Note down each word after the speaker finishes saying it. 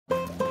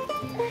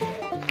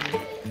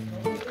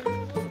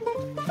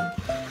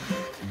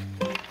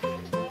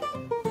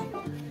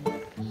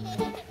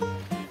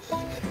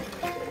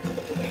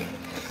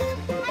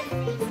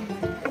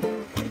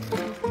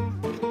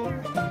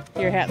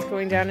Your hat's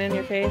going down in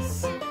your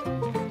face?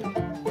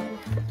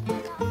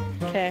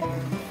 Okay.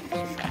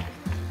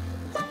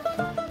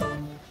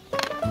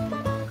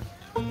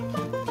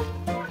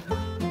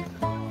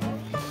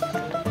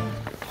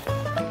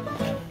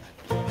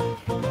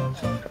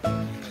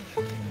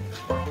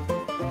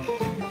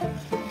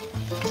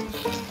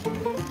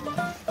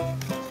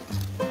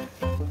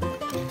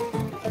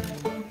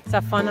 Is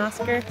that fun,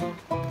 Oscar?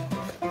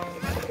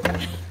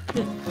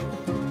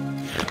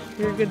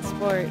 You're a good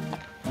sport.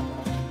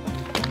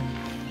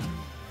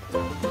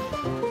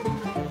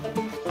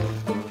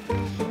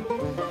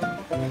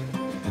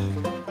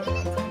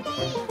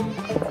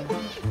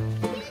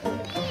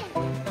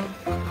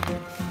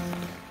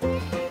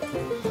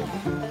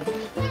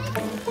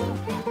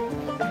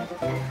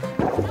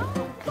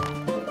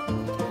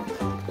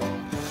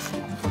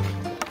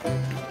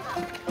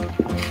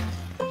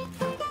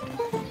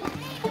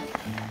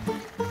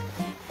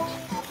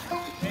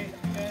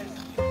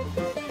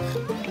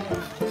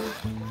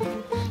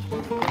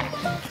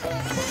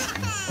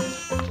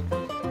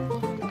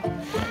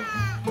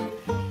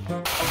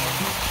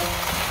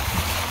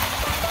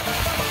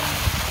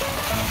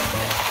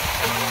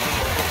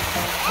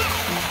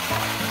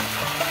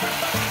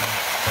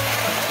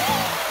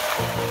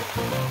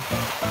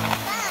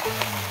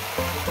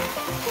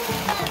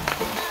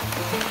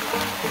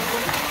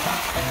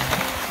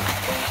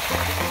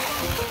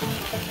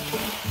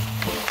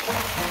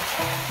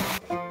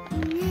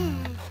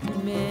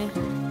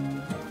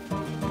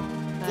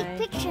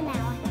 Picture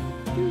now.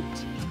 Cute.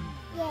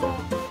 Yeah.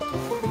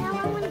 Now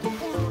I want to get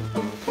down.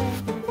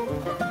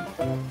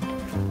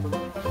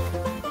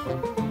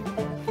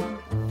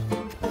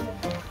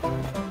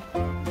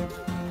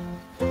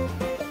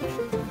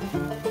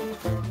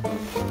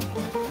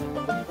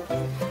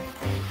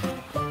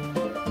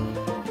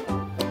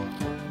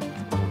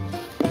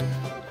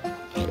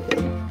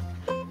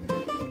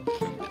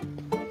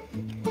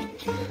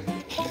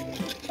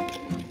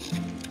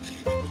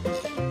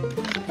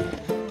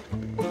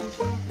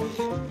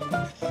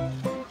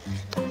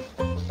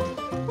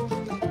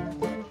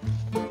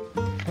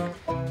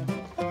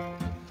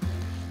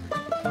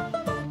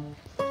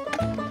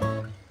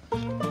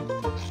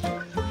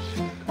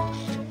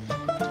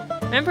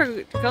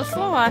 Remember, go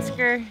slow,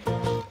 Oscar.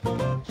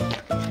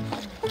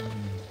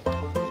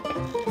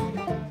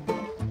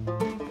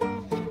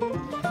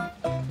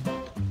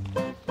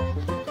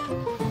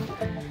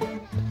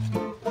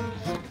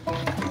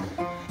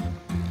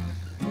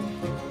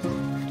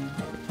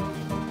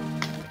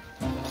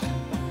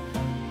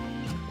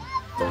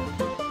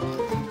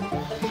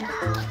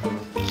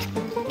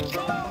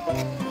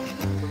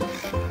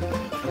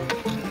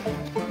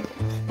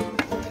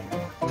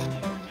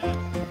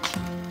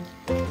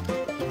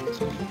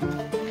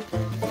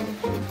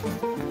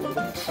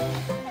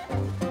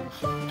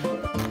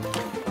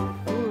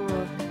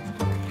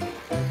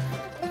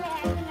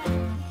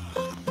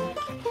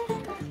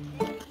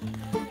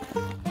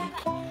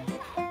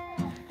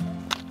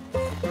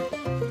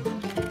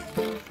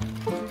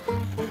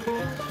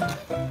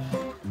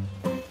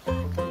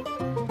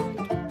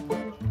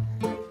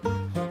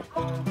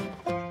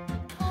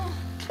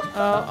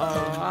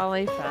 Uh-oh,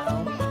 Ollie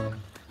fell.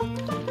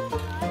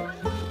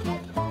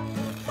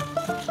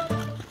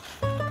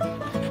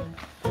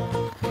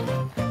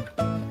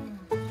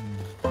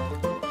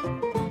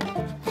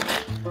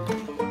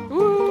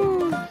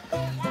 Woo!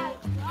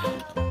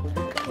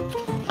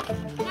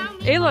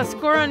 Ayla,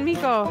 score on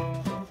Miko.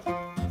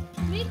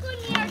 Miko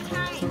near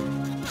time.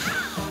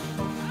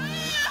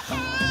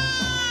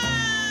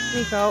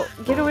 Miko,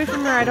 get away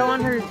from her. I don't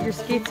want your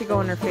skates to go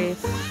in her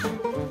face.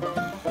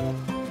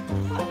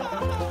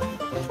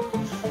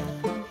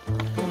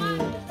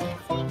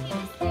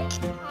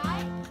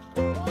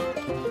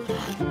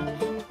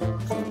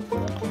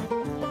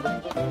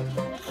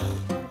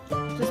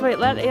 Just wait,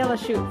 let Ayla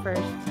shoot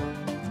first.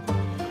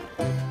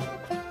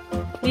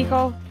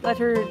 Miko, let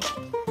her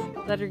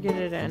get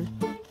it in.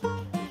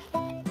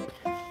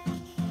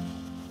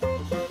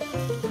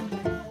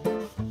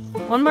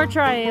 One more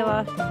try,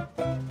 Ayla.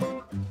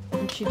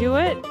 Did she do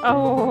it?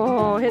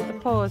 Oh, hit the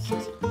post.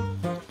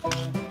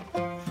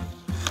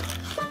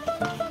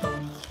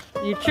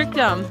 You tricked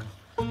them.